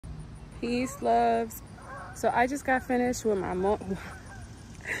Peace, loves. So I just got finished with my 1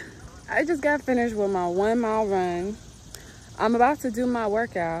 mile run. I'm about to do my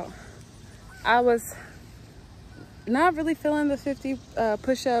workout. I was not really feeling the 50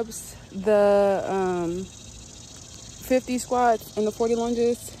 push-ups, the 50 squats, and the 40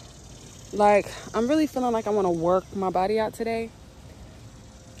 lunges. Like, I'm really feeling like I want to work my body out today.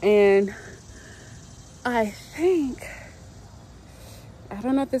 And I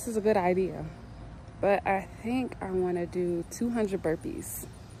don't know if this is a good idea, but I think I want to do 200 burpees.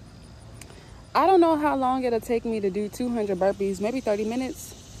 I don't know how long it'll take me to do 200 burpees, maybe 30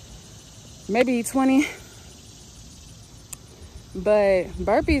 minutes, maybe 20. But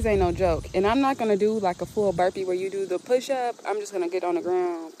burpees ain't no joke. And I'm not going to do like a full burpee where you do the push-up. I'm just going to get on the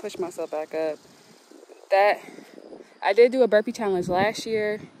ground, push myself back up. I did do a burpee challenge last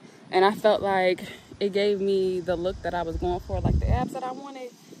year, and I felt like it gave me the look that I was going for, like the abs that I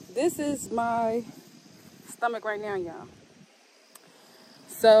wanted. This is my stomach right now, y'all.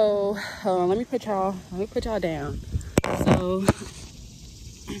 So, hold on, let me put y'all down. So,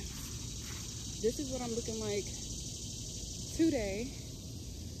 this is what I'm looking like today,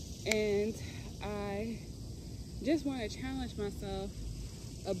 and I just want to challenge myself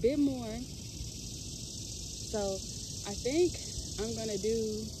a bit more. So I think I'm gonna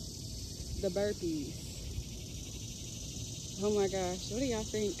do the burpees. Oh my gosh, what do y'all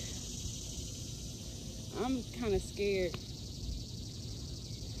think? I'm kind of scared.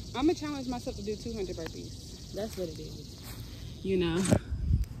 I'm gonna challenge myself to do 200 burpees. That's what it is. You know,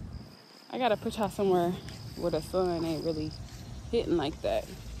 I gotta put y'all somewhere where the sun ain't really hitting like that.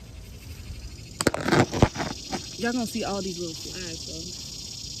 Y'all gonna see all these little flies though.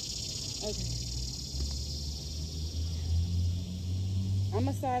 Okay. I'm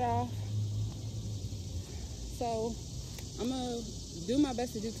gonna start off. So I'm gonna do my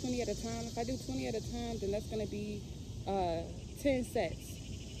best to do 20 at a time. If I do 20 at a time, then that's gonna be 10 sets.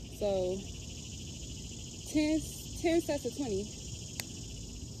 So 10 sets of 20.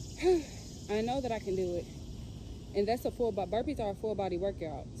 I know that I can do it. And that's a full body. Burpees are a full body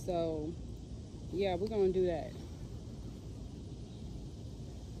workout. So yeah, we're gonna do that.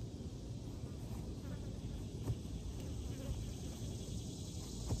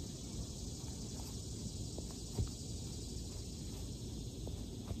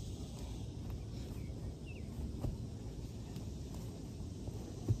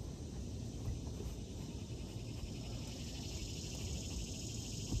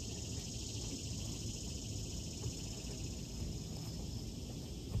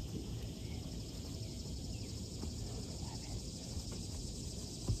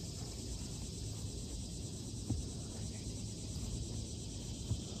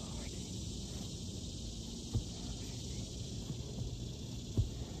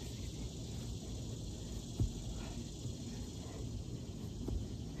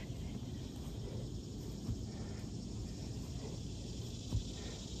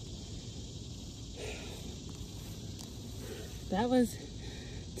 That was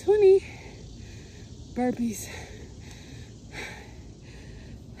 20 burpees.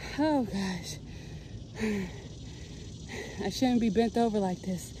 Oh gosh. I shouldn't be bent over like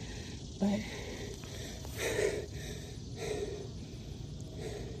this, but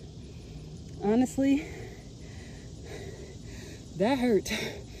honestly, that hurt.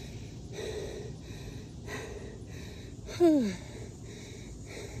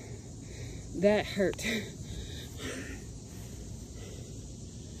 That hurt.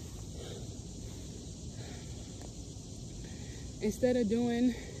 Instead of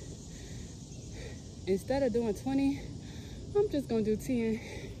doing 20, I'm just gonna do 10.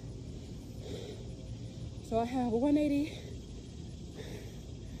 So I have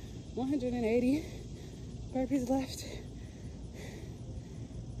 180 burpees left.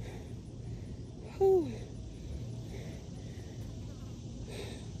 Whew.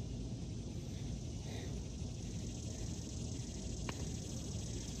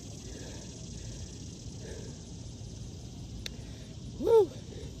 Woo.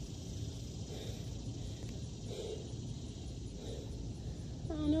 I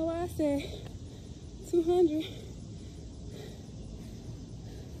don't know why I said 200.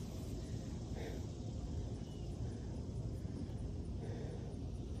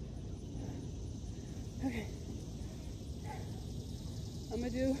 Okay. I'm gonna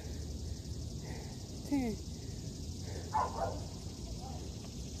do 10.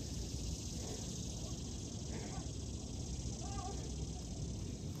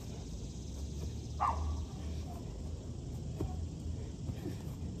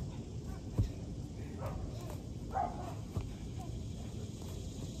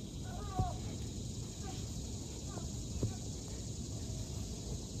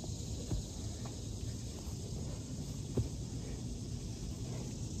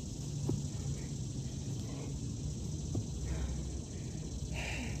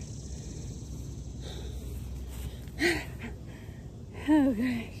 Oh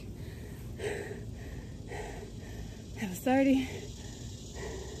gosh. That was 30.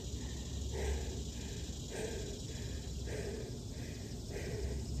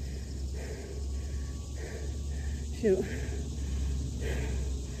 Shoot.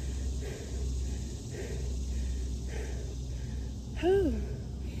 Oh.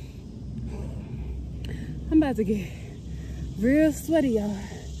 I'm about to get real sweaty, y'all.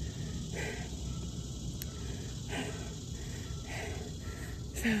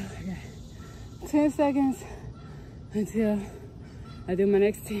 So I got 10 seconds until I do my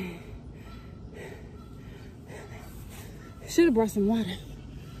next 10. Should have brought some water.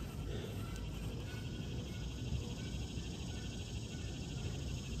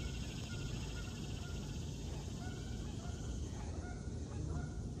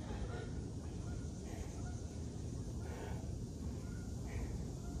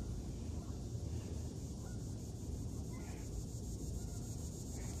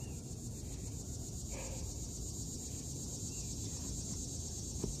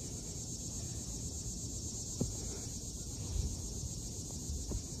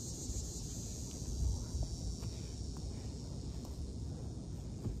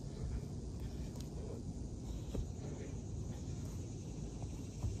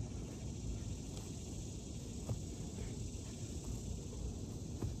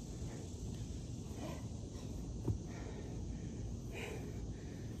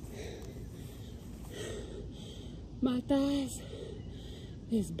 My thighs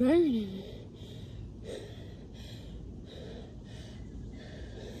is burning.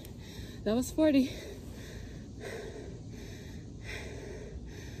 That was 40.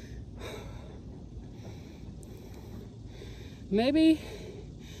 Maybe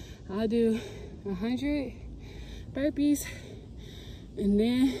I'll do 100 burpees and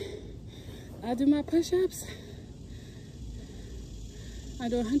then I'll do my push-ups. I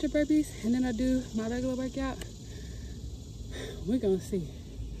do 100 burpees and then I do my regular workout. We're gonna see,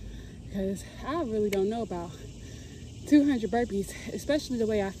 because I really don't know about 200 burpees, especially the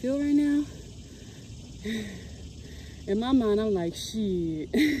way I feel right now. In my mind, I'm like, shit.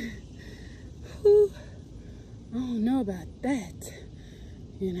 Whew. I don't know about that,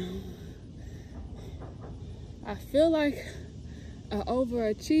 you know. I feel like an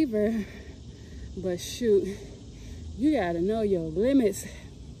overachiever, but shoot, you gotta know your limits,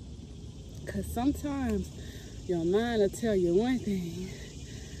 because sometimes your mind will tell you one thing,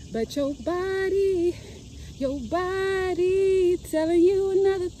 but your body telling you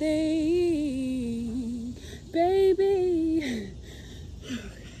another thing, baby.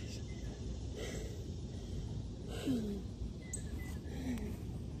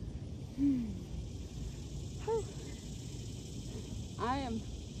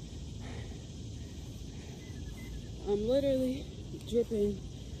 I'm literally dripping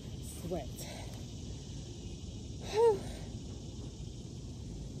sweat.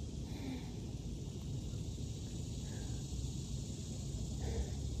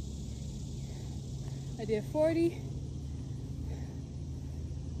 I did 40.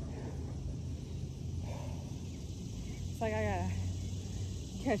 It's like I gotta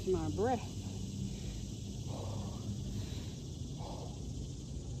catch my breath.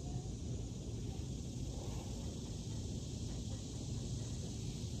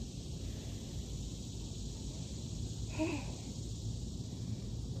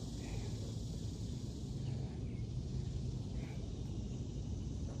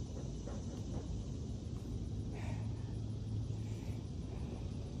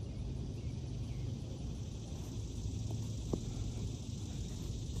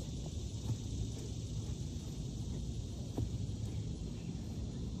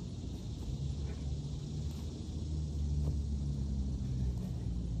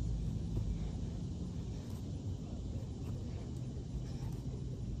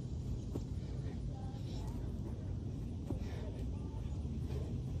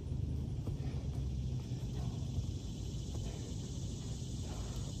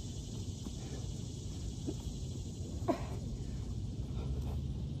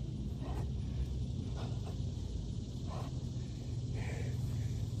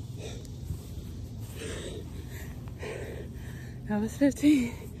 That was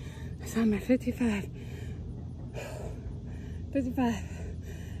 15. So I'm at 55. 55.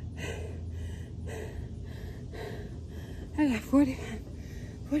 I got 45.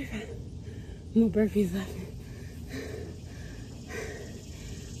 45. More burpees left.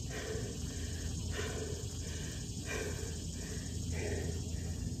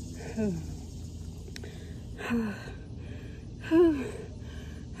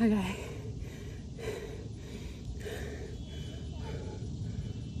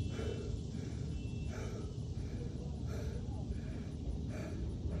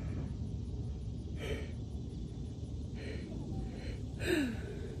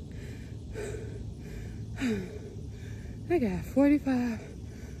 I got 45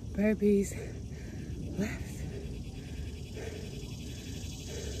 burpees left.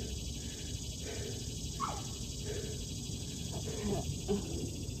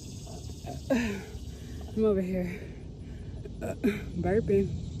 I'm over here burping.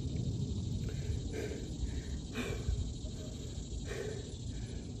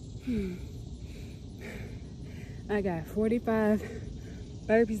 I got 45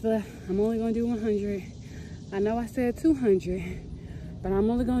 burpees left. I'm only gonna do 100. I know I said 200, but I'm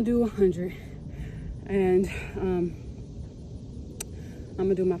only gonna do 100. And I'm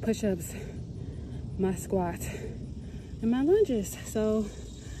gonna do my push-ups, my squats, and my lunges. So,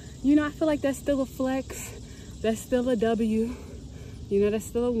 you know, I feel like that's still a flex. That's still a W. You know, that's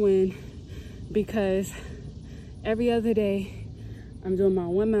still a win, because every other day I'm doing my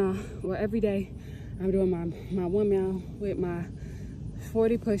 1 mile, or every day I'm doing my 1 mile with my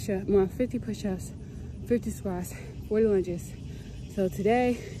 40 push-ups, my 50 push-ups, 50 squats, 40 lunges. So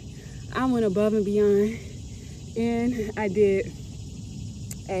today I went above and beyond, and I did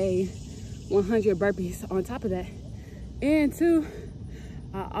a 100 burpees on top of that. And two,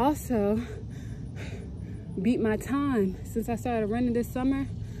 I also beat my time. Since I started running this summer,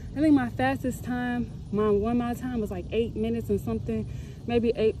 I think my fastest time, my 1 mile time, was like 8 minutes and something,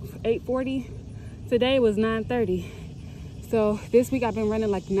 maybe 8:40. Today was 9:30. So this week I've been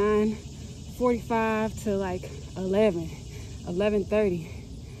running like 9:45 to like 11:30.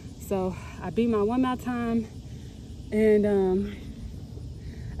 So I beat my 1 mile time, and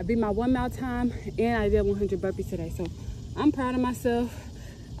I beat my 1 mile time, and I did 100 burpees today. So I'm proud of myself.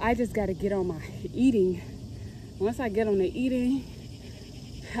 I just got to get on my eating. Once I get on the eating,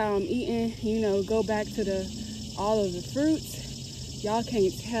 how I'm eating, you know, go back to all of the fruits. Y'all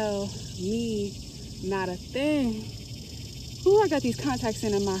can't tell me not a thing. Ooh, I got these contacts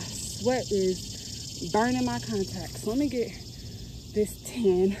in, and my sweat is burning my contacts. So let me get this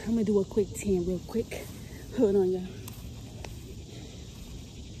 10. I'm gonna do a quick 10 real quick. Hold on, y'all.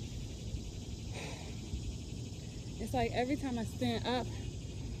 It's like every time I stand up,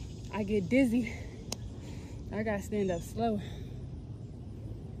 I get dizzy. I gotta stand up slow.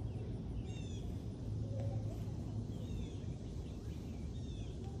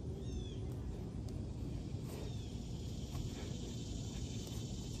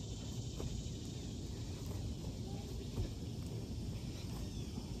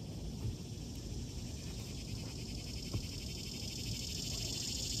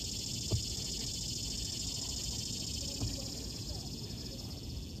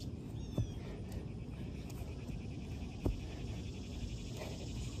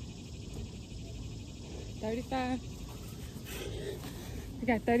 $35. I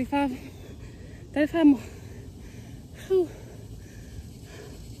got 35 more. Whew.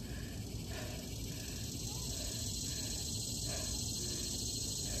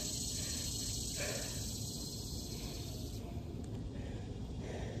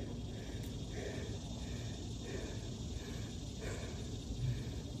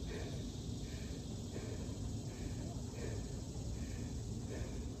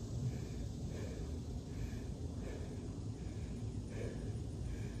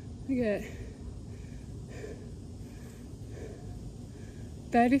 We got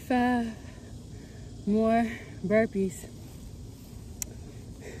 35 more burpees.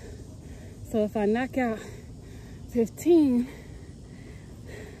 So if I knock out 15,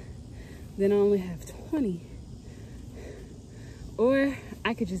 then I only have 20. Or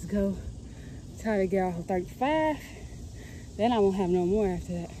I could just go try to get off of 35. Then I won't have no more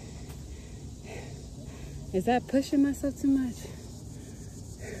after that. Is that pushing myself too much?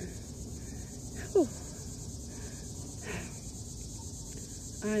 Whew.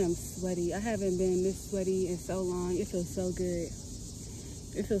 I am sweaty. I haven't been this sweaty in so long. It feels so good.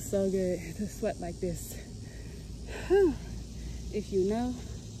 It feels so good to sweat like this. Whew. If you know,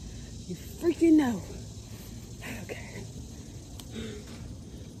 you freaking know. Okay.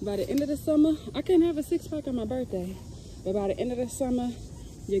 By the end of the summer, I can't have a six-pack on my birthday. But by the end of the summer,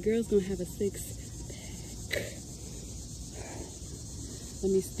 your girl's gonna have a six-pack.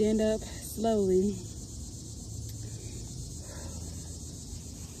 Let me stand up slowly.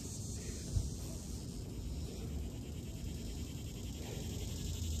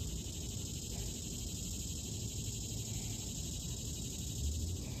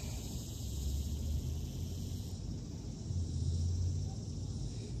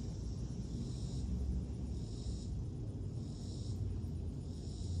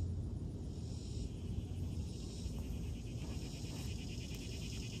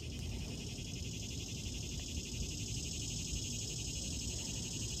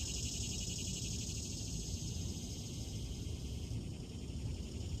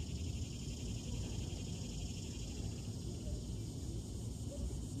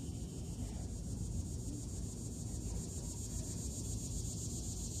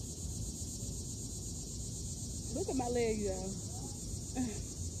 Look at my legs, y'all.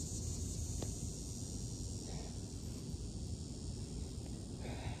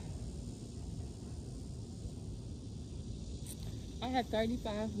 I have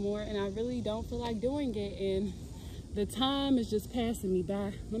 35 more and I really don't feel like doing it, and the time is just passing me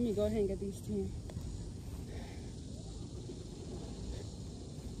by. Let me go ahead and get these 10.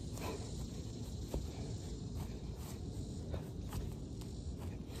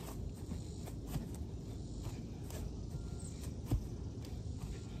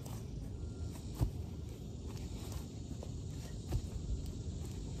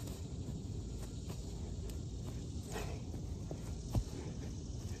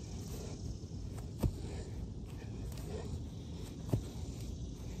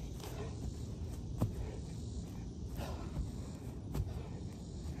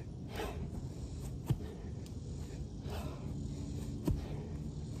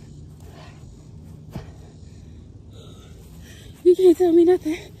 You can't tell me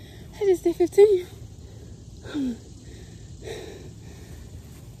nothing. I just did 15.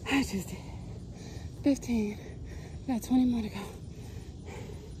 I just did 15. I got 20 more to go.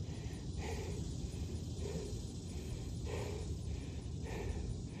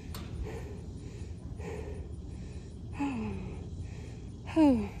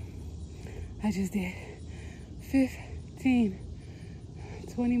 Oh, I just did 15.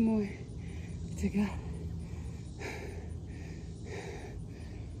 20 more to go.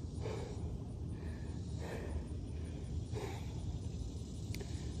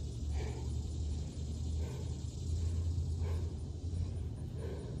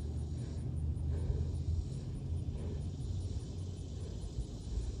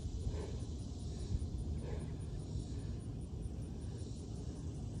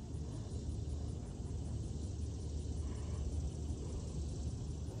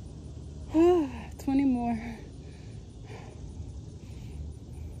 Oh, 20 more.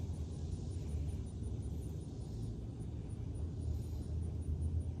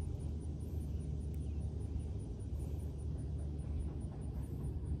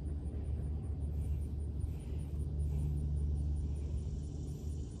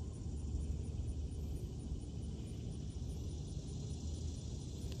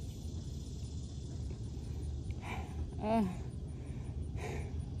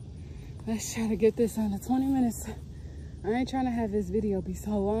 Let's try to get this under 20 minutes. I ain't trying to have this video be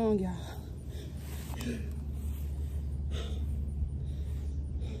so long, y'all.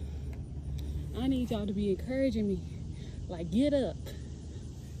 I need y'all to be encouraging me. Like, get up.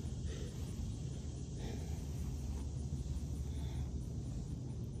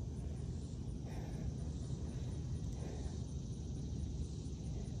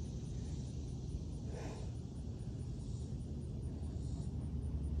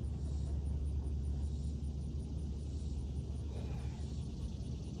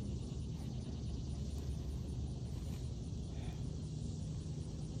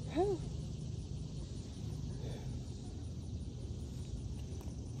 Oh.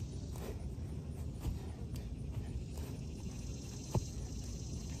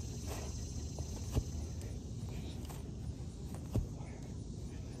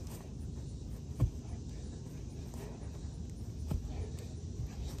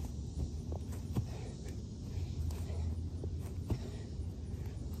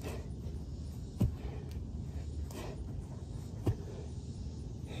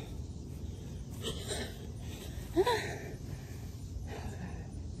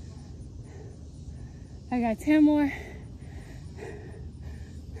 I got 10 more.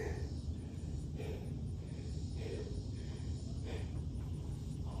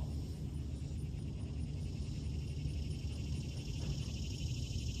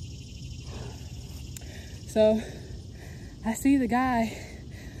 So I see the guy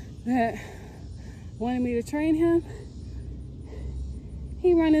that wanted me to train him.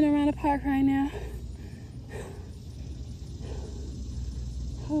 He running around the park right now.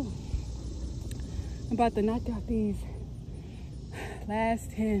 Oh. I'm about to knock out these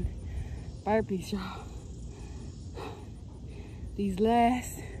last 10 burpees, y'all. These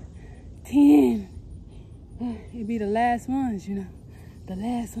last 10. It'd be the last ones, you know. The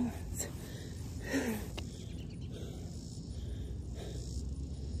last ones.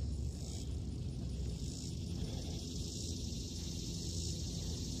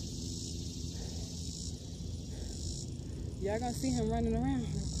 Y'all gonna see him running around real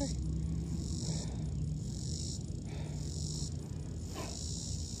quick.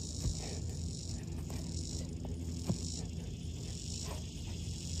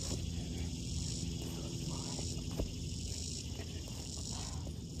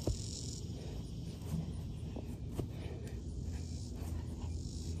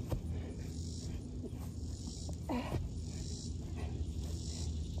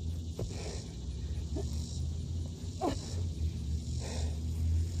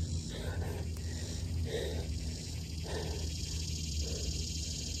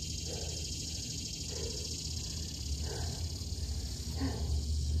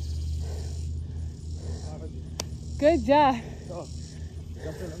 Good job. So,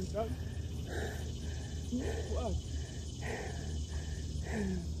 jump in, let me jump. What?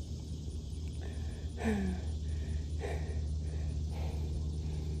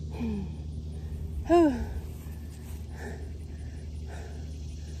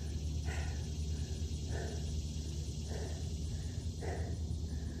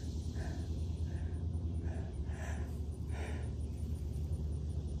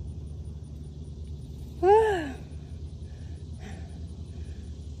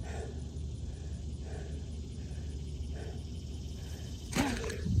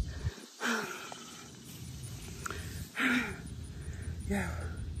 Yeah.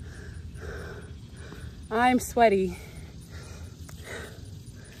 I'm sweaty.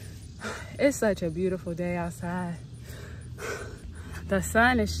 It's such a beautiful day outside. The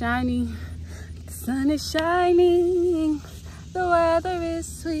sun is shining. The sun is shining. The weather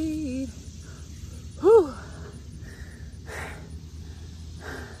is sweet. Whew.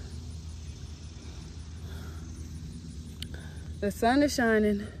 The sun is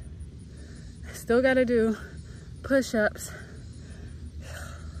shining. Still gotta do push-ups.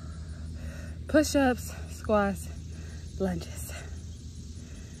 Push-ups, squats, lunges.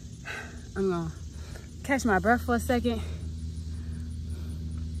 I'm gonna catch my breath for a second.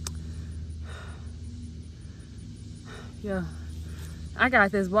 Yeah, I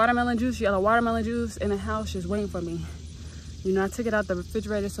got this watermelon juice, yellow watermelon juice in the house just waiting for me. You know, I took it out the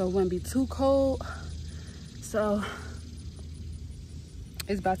refrigerator so it wouldn't be too cold. So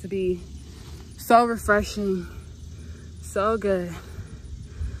it's about to be so refreshing, so good.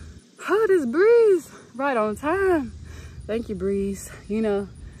 Oh, this breeze, right on time. Thank you, breeze. You know,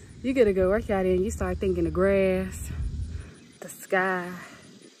 you get a good workout in, you start thinking the grass, the sky,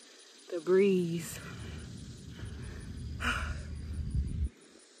 the breeze.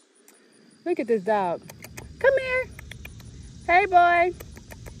 Look at this dog. Come here. Hey, boy.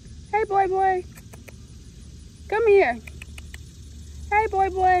 Hey, boy. Come here. Hey,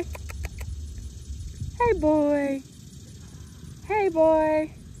 boy. Hey, boy. Hey,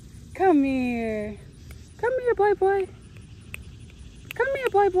 boy. Come here. Come here, boy. Come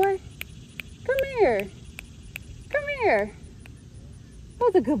here, boy. Come here. Come here.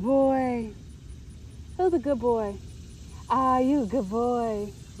 Who's a good boy? Who's a good boy? Ah, you a good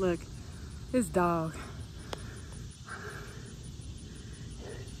boy. Look, this dog.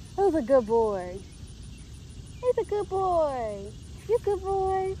 Who's a good boy? He's a good boy. You good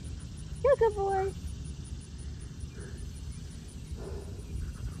boy. You good boy.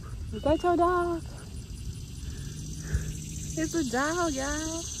 Is that your dog? It's a dog,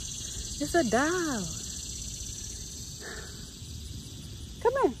 y'all. It's a dog.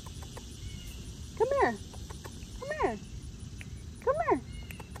 Come here. Come here. Come here. Come here.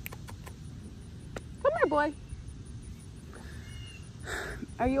 Come here, boy.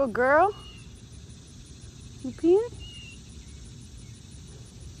 Are you a girl? You peeing?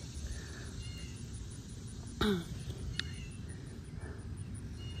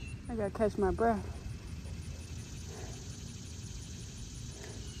 I gotta catch my breath.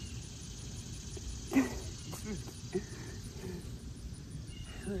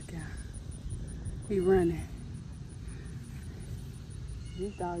 Look out. He running.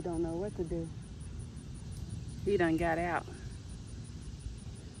 This dog don't know what to do. He done got out.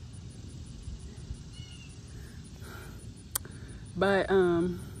 But,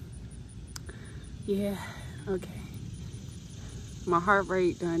 yeah, okay. My heart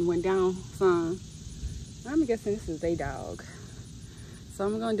rate done went down some. I'm guessing this is a dog. So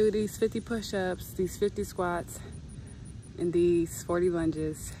I'm gonna do these 50 push-ups, these 50 squats, and these 40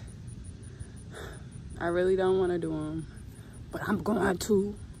 lunges. I really don't wanna do them, but I'm going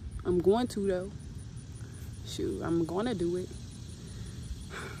to. I'm going to though. Shoot, I'm gonna do it.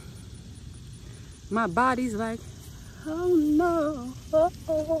 My body's like, oh no.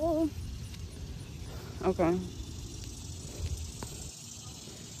 Uh-oh. Okay.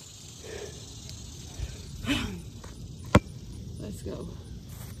 Let's go.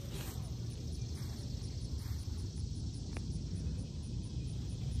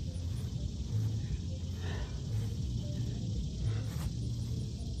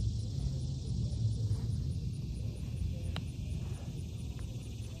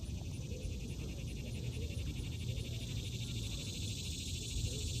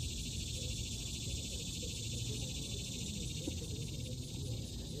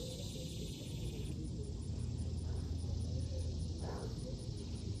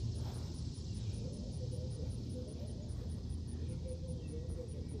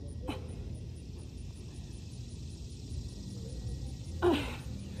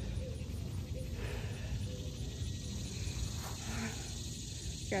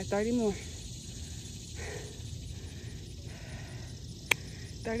 Got 30 more.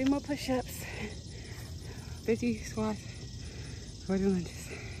 30 more push-ups. 50 squats. 40 lunges.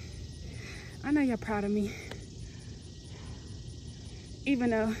 I know you're proud of me. Even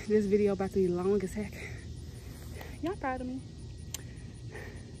though this video about to be long as heck. Y'all proud of me.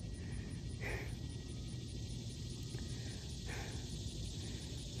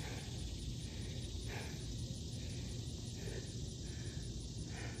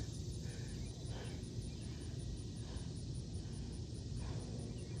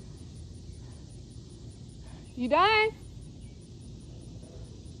 You done?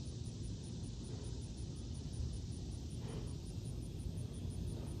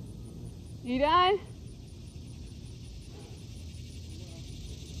 You done?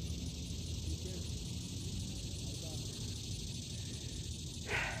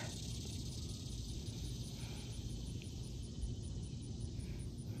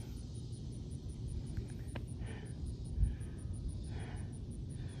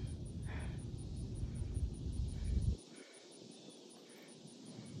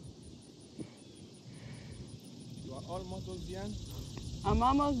 You are almost done? I'm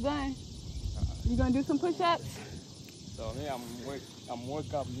almost done. You gonna do some push-ups? So me, I'm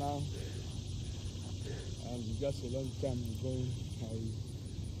wake up now. And just a long time ago, I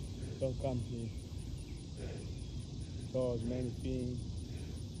don't come here. Saw many things.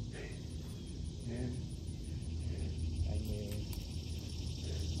 And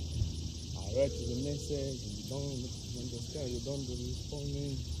I read the message. You don't understand. You don't respond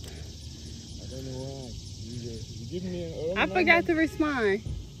me. I don't know why. You give me a wrong number. I forgot to respond.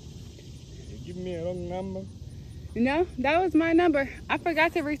 You give me a wrong number. No, that was my number. I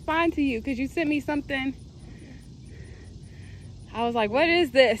forgot to respond to you because you sent me something. I was like, what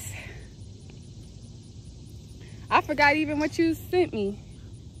is this? I forgot even what you sent me.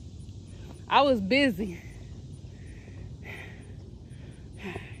 I was busy.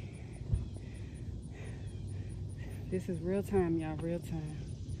 This is real time, y'all, real time.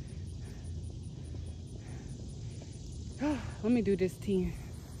 Let me do this 10.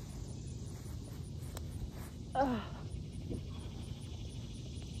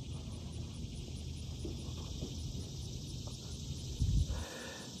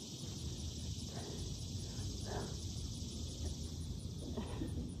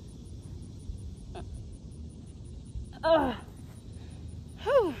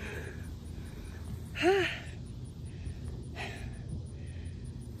 Whew.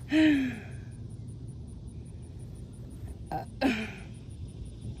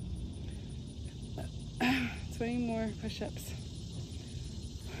 20 more push-ups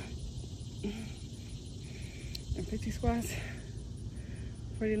and 50 squats,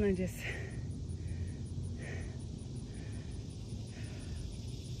 40 lunges.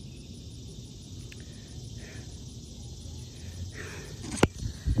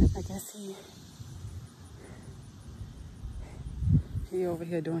 I guess he over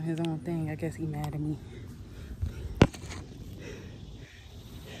here doing his own thing. I guess he mad at me.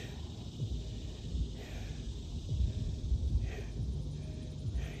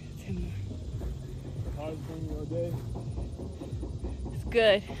 How's been your day? It's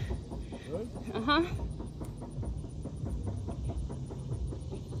good. Good? Uh-huh.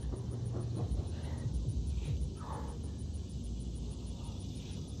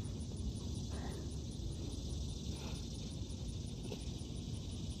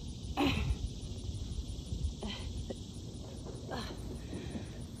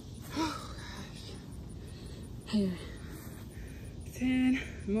 Here. 10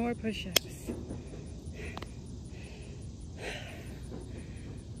 more push-ups.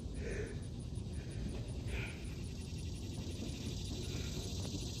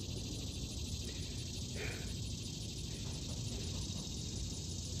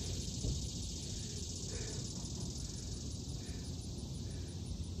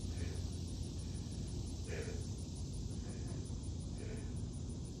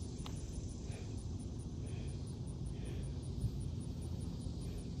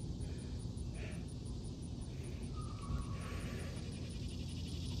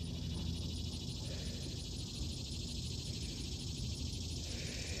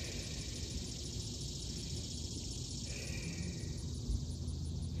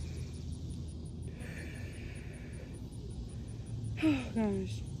 Oh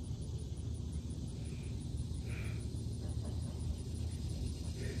gosh.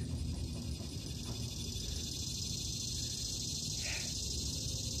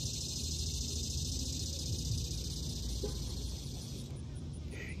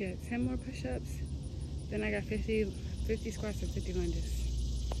 Yeah, 10 more push-ups. Then I got 50 squats and 50 lunges.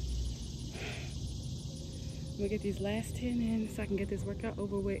 I'm gonna get these last 10 in so I can get this workout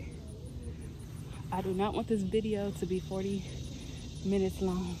over with. I do not want this video to be 40 minutes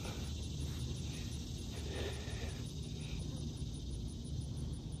long.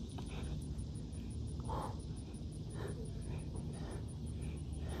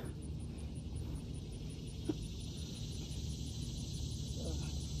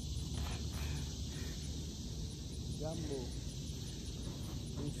 Jumbo.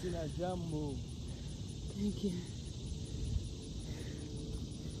 Christina Jumbo. Thank you.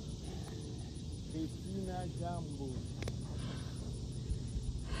 Christina Jumbo.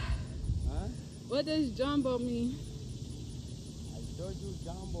 Huh? What does jumbo mean? I told you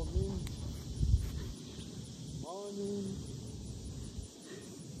Jumbo means morning.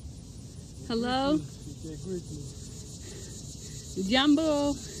 Hello? It's a greeting.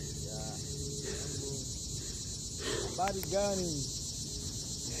 Jumbo. Yeah. Jumbo. Body gani.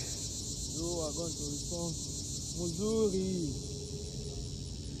 You are going to respond. Muzuri.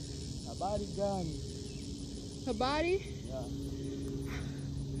 Habari gani? Her body? Yeah.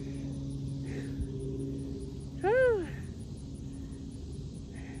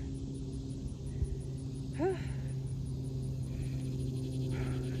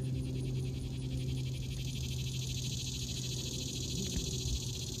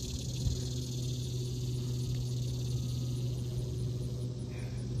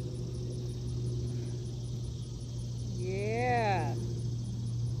 Yeah.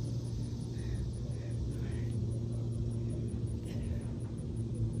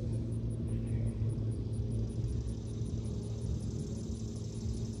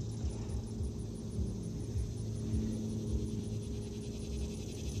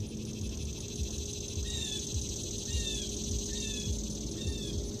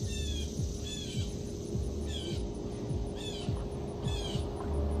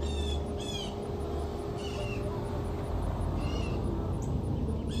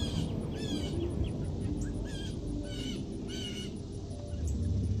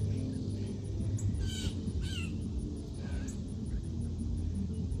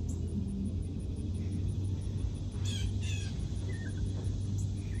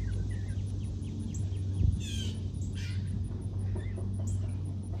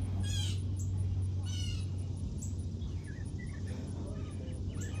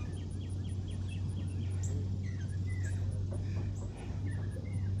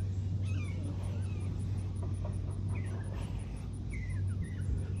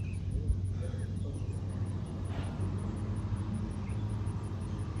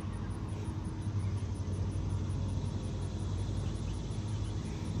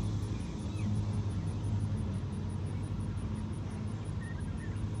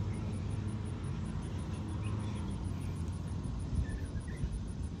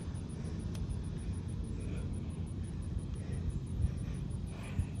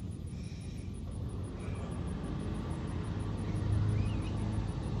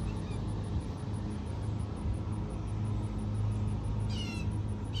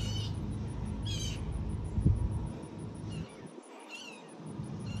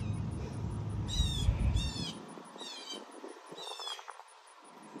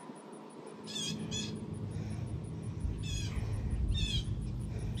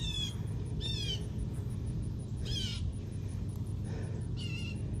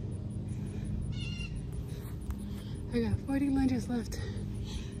 I got 40 lunges left.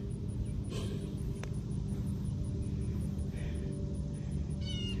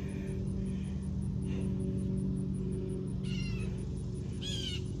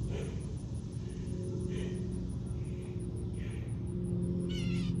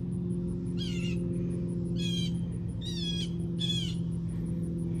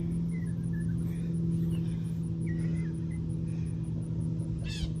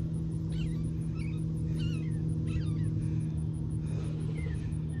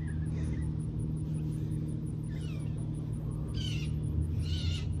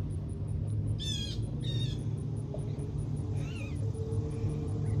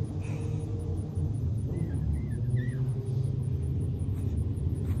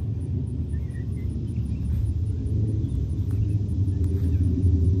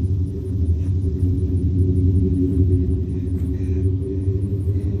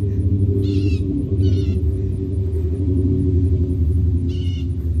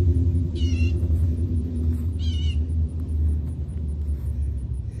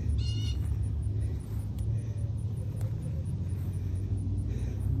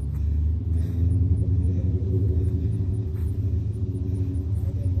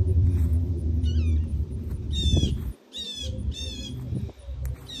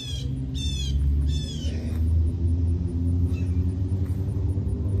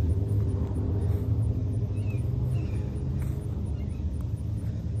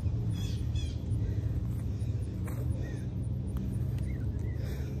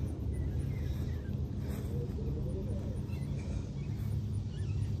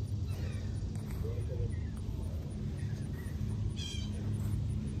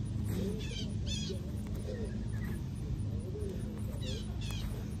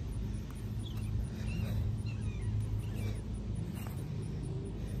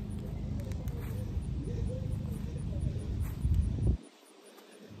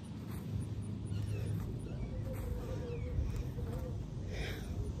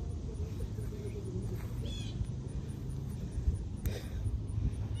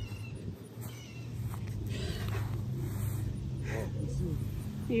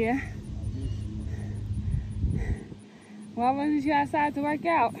 Yeah. Why wasn't you outside to work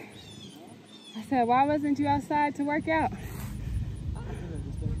out? I said, why wasn't you outside to work out?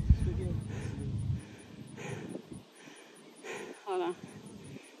 Hold on.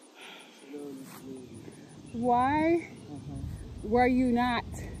 Why were you not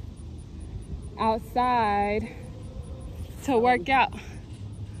outside to work out?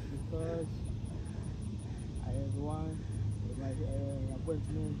 Because I have one with my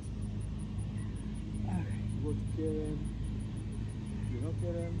appointment. Go to Karen. You know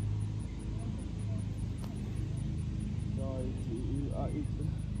Karen? So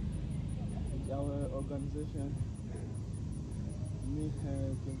it's our organization. Me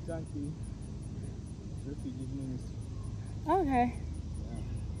Kentucky Refugee Ministry. Okay. Yeah.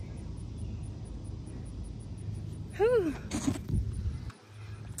 Whew.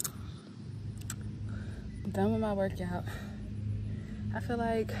 Done with my workout. I feel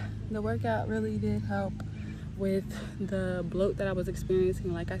like the workout really did help with the bloat that I was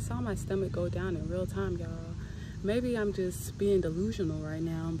experiencing. Like, I saw my stomach go down in real time, y'all. Maybe I'm just being delusional right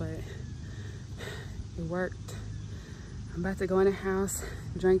now, but it worked. I'm about to go in the house,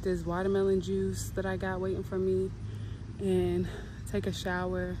 drink this watermelon juice that I got waiting for me, and take a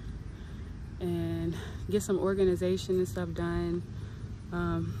shower and get some organization and stuff done.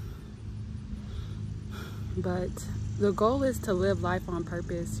 But the goal is to live life on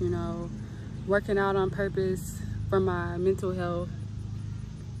purpose, you know, working out on purpose for my mental health,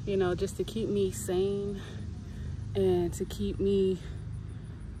 you know, just to keep me sane and to keep me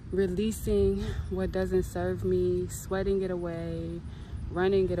releasing what doesn't serve me, sweating it away,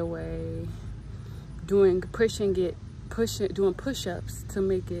 running it away, doing push-ups to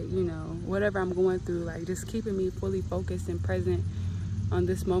make it, you know, whatever I'm going through, like just keeping me fully focused and present on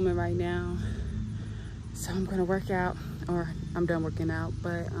this moment right now. So I'm gonna work out, or I'm done working out,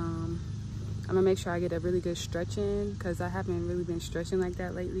 but I'm gonna make sure I get a really good stretch in, because I haven't really been stretching like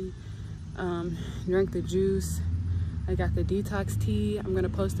that lately. Drink the juice. I got the detox tea. I'm gonna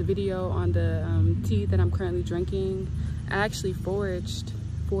post a video on the tea that I'm currently drinking. I actually foraged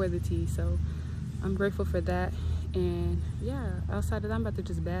for the tea, so I'm grateful for that. And yeah, outside of that, I'm about to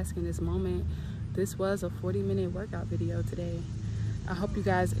just bask in this moment. This was a 40-minute workout video today. I hope you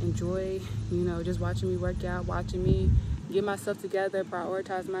guys enjoy, you know, just watching me work out, watching me get myself together,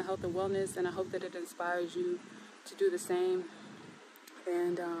 prioritize my health and wellness, and I hope that it inspires you to do the same.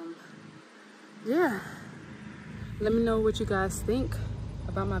 And yeah, let me know what you guys think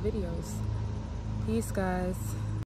about my videos. Peace, guys.